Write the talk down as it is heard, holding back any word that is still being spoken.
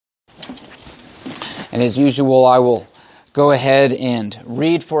And as usual, I will go ahead and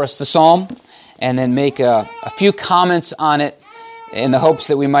read for us the psalm and then make a few comments on it in the hopes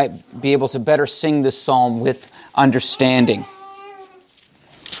that we might be able to better sing this psalm with understanding.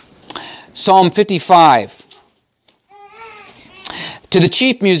 Psalm 55. To the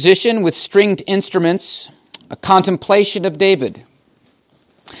chief musician with stringed instruments, a contemplation of David.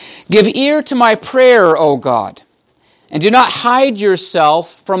 Give ear to my prayer, O God, and do not hide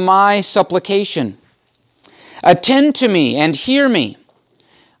yourself from my supplication. Attend to me and hear me.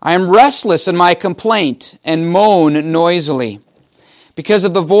 I am restless in my complaint and moan noisily because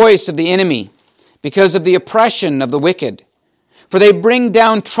of the voice of the enemy, because of the oppression of the wicked. For they bring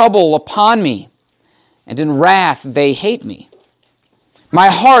down trouble upon me, and in wrath they hate me. My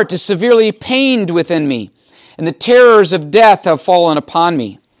heart is severely pained within me, and the terrors of death have fallen upon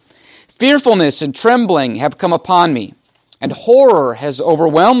me. Fearfulness and trembling have come upon me, and horror has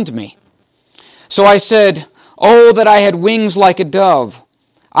overwhelmed me. So I said, Oh, that I had wings like a dove!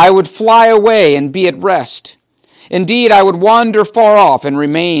 I would fly away and be at rest. Indeed, I would wander far off and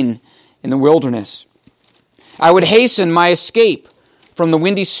remain in the wilderness. I would hasten my escape from the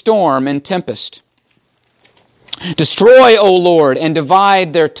windy storm and tempest. Destroy, O Lord, and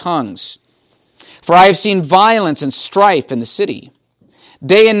divide their tongues. For I have seen violence and strife in the city.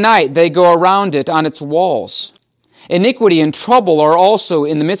 Day and night they go around it on its walls. Iniquity and trouble are also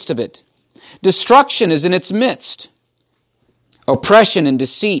in the midst of it. Destruction is in its midst. Oppression and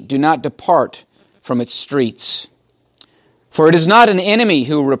deceit do not depart from its streets. For it is not an enemy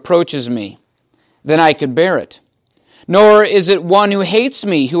who reproaches me, then I could bear it. Nor is it one who hates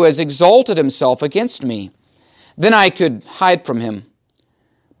me who has exalted himself against me, then I could hide from him.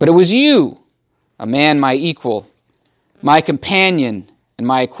 But it was you, a man my equal, my companion and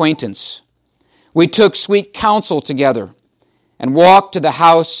my acquaintance. We took sweet counsel together and walked to the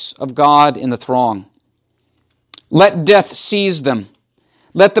house of God in the throng. Let death seize them.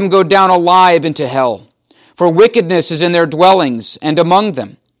 Let them go down alive into hell. For wickedness is in their dwellings and among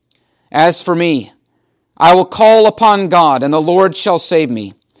them. As for me, I will call upon God, and the Lord shall save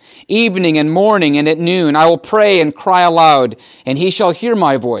me. Evening and morning and at noon I will pray and cry aloud, and he shall hear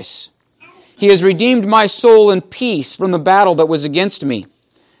my voice. He has redeemed my soul in peace from the battle that was against me.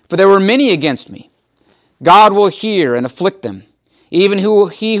 For there were many against me. God will hear and afflict them, even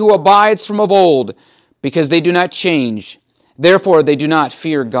he who abides from of old, because they do not change. Therefore they do not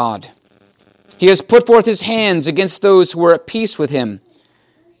fear God. He has put forth his hands against those who were at peace with him.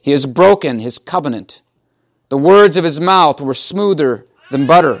 He has broken his covenant. The words of his mouth were smoother than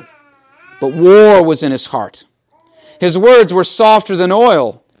butter, but war was in his heart. His words were softer than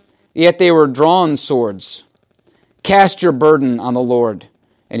oil, yet they were drawn swords. Cast your burden on the Lord,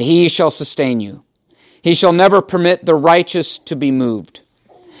 and he shall sustain you. He shall never permit the righteous to be moved.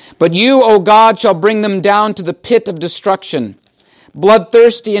 But you, O God, shall bring them down to the pit of destruction.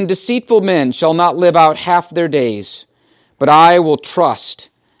 Bloodthirsty and deceitful men shall not live out half their days, but I will trust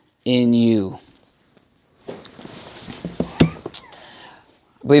in you. I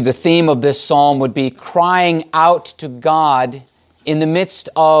believe the theme of this psalm would be crying out to God in the midst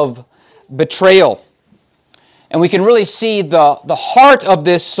of betrayal. And we can really see the heart of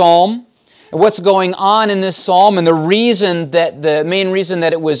this psalm and what's going on in this psalm and the main reason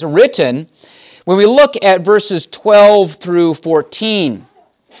that it was written when we look at verses 12 through 14.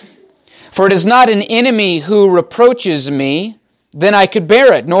 For it is not an enemy who reproaches me, then I could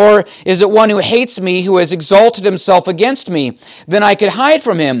bear it. Nor is it one who hates me who has exalted himself against me, then I could hide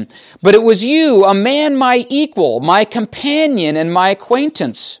from him. But it was you, a man my equal, my companion and my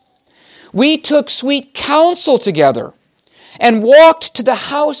acquaintance. We took sweet counsel together and walked to the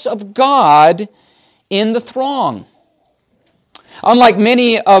house of God in the throng. Unlike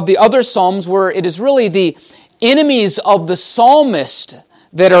many of the other psalms where it is really the enemies of the psalmist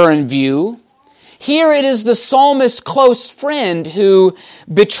that are in view, here it is the psalmist's close friend who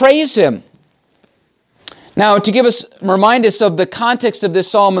betrays him. Now, to remind us of the context of this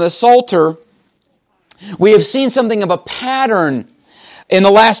psalm of the Psalter, we have seen something of a pattern in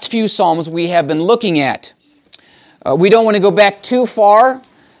the last few psalms we have been looking at. We don't want to go back too far.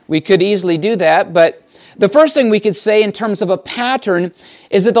 We could easily do that, but the first thing we could say in terms of a pattern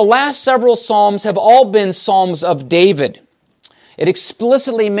is that the last several psalms have all been psalms of David. It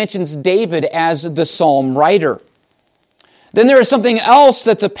explicitly mentions David as the psalm writer. Then there is something else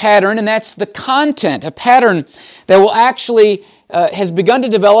that's a pattern, and that's the content, a pattern that will actually has begun to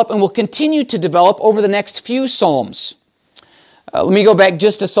develop and will continue to develop over the next few psalms. Let me go back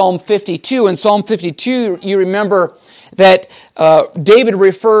just to Psalm 52. In Psalm 52, you remember that David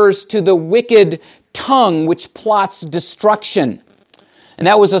refers to the wicked tongue which plots destruction. And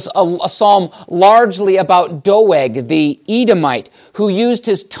that was a psalm largely about Doeg, the Edomite, who used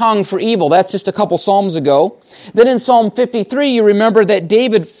his tongue for evil. That's just a couple psalms ago. Then in Psalm 53, you remember that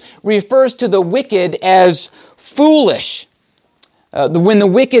David refers to the wicked as foolish. When the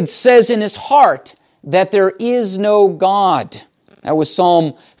wicked says in his heart that there is no God. That was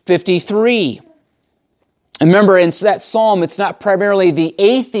Psalm 53. And remember, in that psalm, it's not primarily the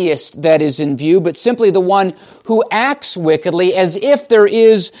atheist that is in view, but simply the one who acts wickedly as if there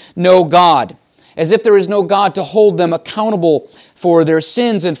is no God, as if there is no God to hold them accountable for their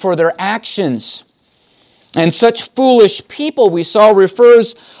sins and for their actions. And such foolish people, we saw,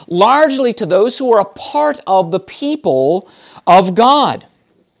 refers largely to those who are a part of the people of God.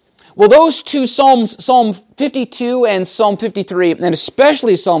 Well, those two psalms, Psalm 52 and Psalm 53, and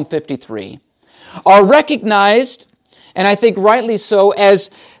especially Psalm 53, are recognized, and I think rightly so, as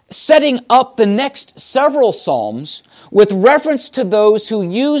setting up the next several psalms with reference to those who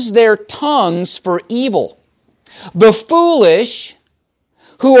use their tongues for evil. The foolish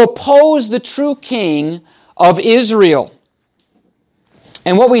who oppose the true king of Israel.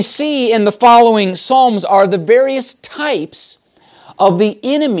 And what we see in the following psalms are the various types of the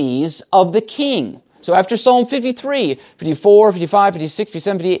enemies of the king. So after Psalm 53, 54, 55, 56,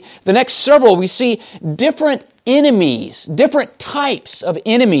 57, 58, the next several, we see different enemies, different types of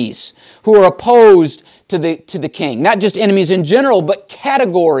enemies who are opposed to the king. Not just enemies in general, but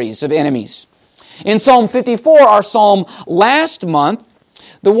categories of enemies. In Psalm 54, our psalm last month,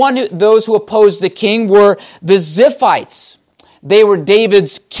 those who opposed the king were the Ziphites. They were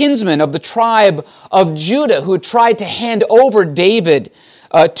David's kinsmen of the tribe of Judah who tried to hand over David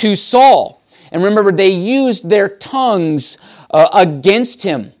to Saul. And remember, they used their tongues against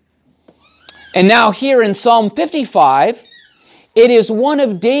him. And now here in Psalm 55, it is one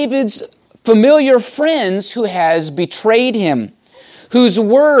of David's familiar friends who has betrayed him, whose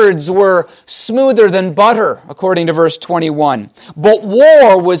words were smoother than butter, according to verse 21. But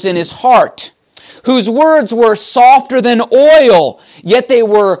war was in his heart, whose words were softer than oil, yet they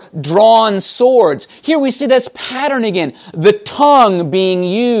were drawn swords. Here we see this pattern again, the tongue being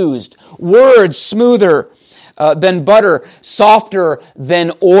used. Words smoother than butter, softer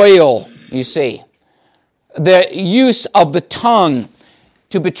than oil, you see. The use of the tongue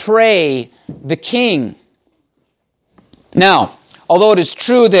to betray the king. Now, although it is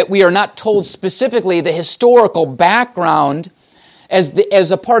true that we are not told specifically the historical background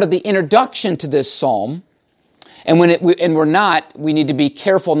as a part of the introduction to this psalm, and we need to be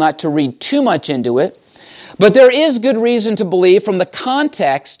careful not to read too much into it, but there is good reason to believe from the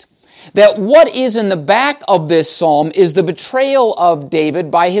context that what is in the back of this psalm is the betrayal of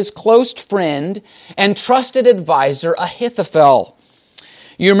David by his close friend and trusted advisor Ahithophel.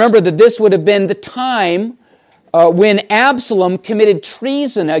 You remember that this would have been the time when Absalom committed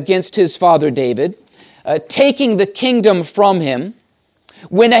treason against his father David, taking the kingdom from him,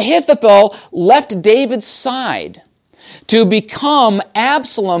 when Ahithophel left David's side to become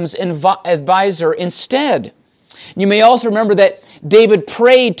Absalom's advisor instead. You may also remember that David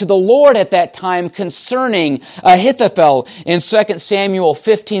prayed to the Lord at that time concerning Ahithophel in 2 Samuel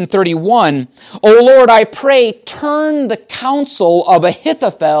 15:31. O Lord, I pray, turn the counsel of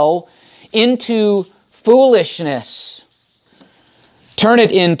Ahithophel into foolishness. Turn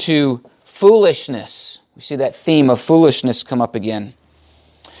it into foolishness. We see that theme of foolishness come up again.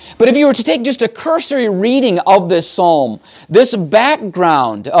 But if you were to take just a cursory reading of this psalm, this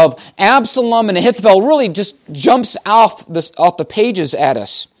background of Absalom and Ahithophel really just jumps off the pages at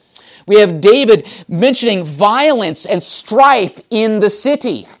us. We have David mentioning violence and strife in the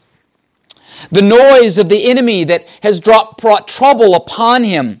city. The noise of the enemy that has brought trouble upon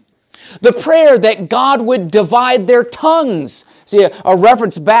him. The prayer that God would divide their tongues. See, a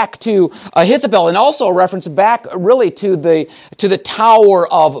reference back to Ahithophel, and also a reference back really to the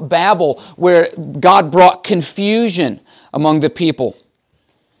Tower of Babel, where God brought confusion among the people.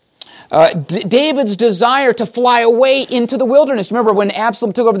 David's desire to fly away into the wilderness. Remember, when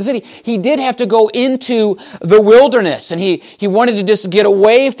Absalom took over the city, he did have to go into the wilderness, and he wanted to just get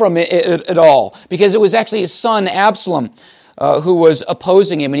away from it all, because it was actually his son Absalom who was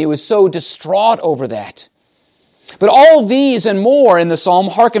opposing him, and he was so distraught over that. But all these and more in the psalm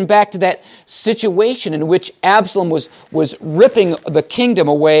harken back to that situation in which Absalom was ripping the kingdom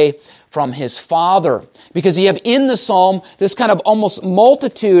away from his father. Because you have in the psalm this kind of almost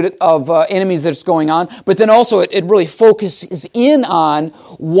multitude of enemies that's going on, but then also it really focuses in on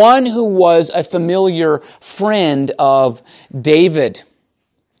one who was a familiar friend of David.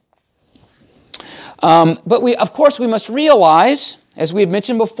 But we must realize, as we've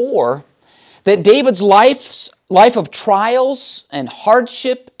mentioned before, that David's life of trials and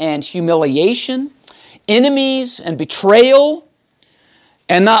hardship and humiliation, enemies and betrayal,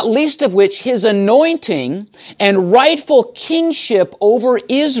 and not least of which his anointing and rightful kingship over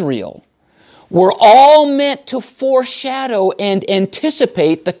Israel were all meant to foreshadow and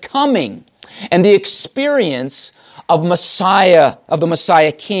anticipate the coming and the experience of Messiah, of the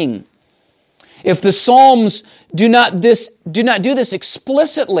Messiah King. If the Psalms do not do this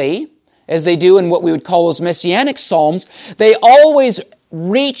explicitly, as they do in what we would call those Messianic Psalms, they always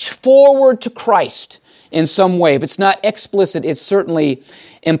reach forward to Christ in some way. If it's not explicit, it's certainly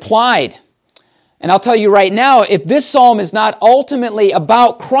implied. And I'll tell you right now, if this psalm is not ultimately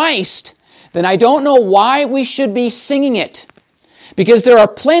about Christ, then I don't know why we should be singing it. Because there are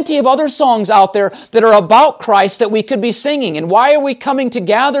plenty of other songs out there that are about Christ that we could be singing. And why are we coming to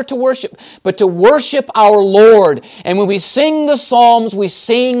gather to worship? But to worship our Lord. And when we sing the Psalms, we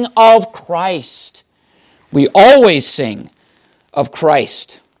sing of Christ. We always sing of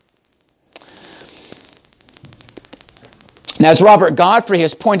Christ. Now, as Robert Godfrey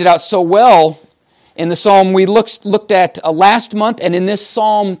has pointed out so well in the psalm we looked at last month, and in this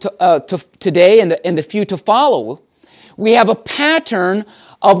psalm today and the few to follow, we have a pattern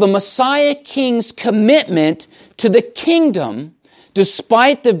of the Messiah King's commitment to the kingdom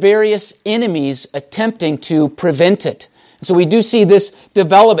despite the various enemies attempting to prevent it. And so we do see this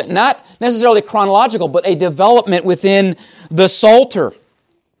development, not necessarily chronological, but a development within the Psalter.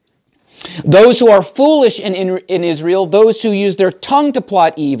 Those who are foolish in Israel, those who use their tongue to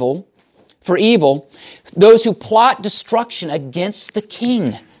plot evil, those who plot destruction against the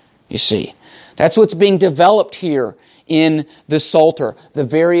king, you see. That's what's being developed here in the Psalter, the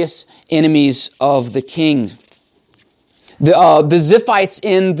various enemies of the king. The Ziphites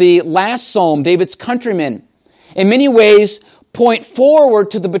in the last psalm, David's countrymen, in many ways point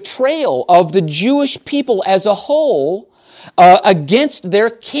forward to the betrayal of the Jewish people as a whole against their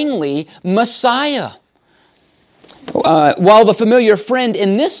kingly Messiah. While the familiar friend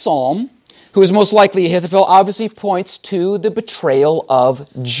in this psalm, who is most likely Ahithophel, obviously points to the betrayal of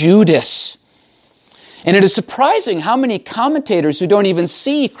Judas. And it is surprising how many commentators who don't even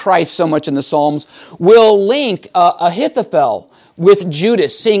see Christ so much in the Psalms will link Ahithophel with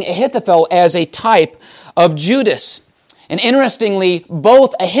Judas, seeing Ahithophel as a type of Judas. And interestingly,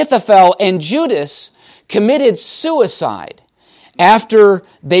 both Ahithophel and Judas committed suicide after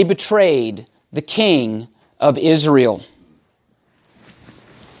they betrayed the king of Israel.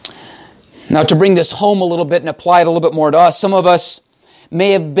 Now, to bring this home a little bit and apply it a little bit more to us, some of us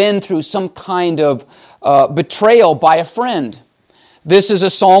may have been through some kind of betrayal by a friend. This is a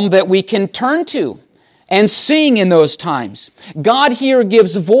psalm that we can turn to and sing in those times. God here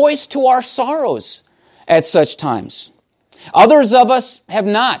gives voice to our sorrows at such times. Others of us have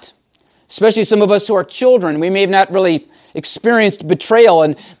not, especially some of us who are children. We may have not really experienced betrayal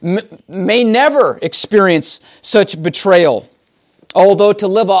and may never experience such betrayal. Although to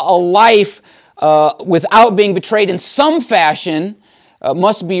live a life without being betrayed in some fashion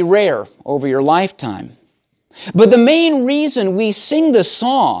must be rare over your lifetime. But the main reason we sing this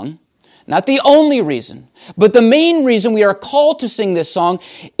song, not the only reason, but the main reason we are called to sing this song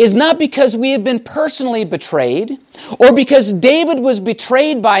is not because we have been personally betrayed or because David was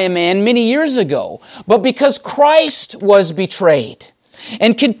betrayed by a man many years ago, but because Christ was betrayed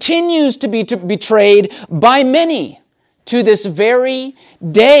and continues to be betrayed by many to this very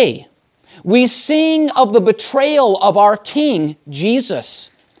day. We sing of the betrayal of our King, Jesus,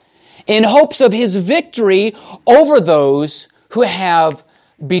 in hopes of His victory over those who have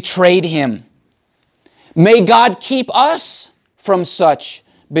betrayed Him. May God keep us from such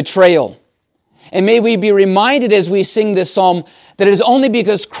betrayal. And may we be reminded as we sing this psalm that it is only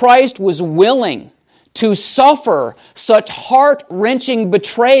because Christ was willing to suffer such heart-wrenching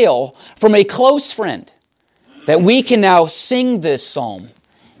betrayal from a close friend that we can now sing this psalm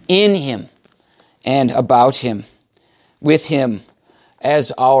in Him and about Him, with Him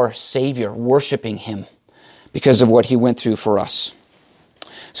as our Savior, worshiping Him because of what He went through for us.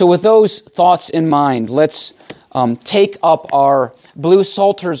 So with those thoughts in mind, let's take up our blue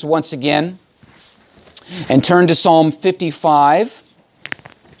psalters once again and turn to Psalm 55,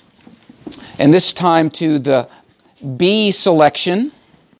 and this time to the B selection.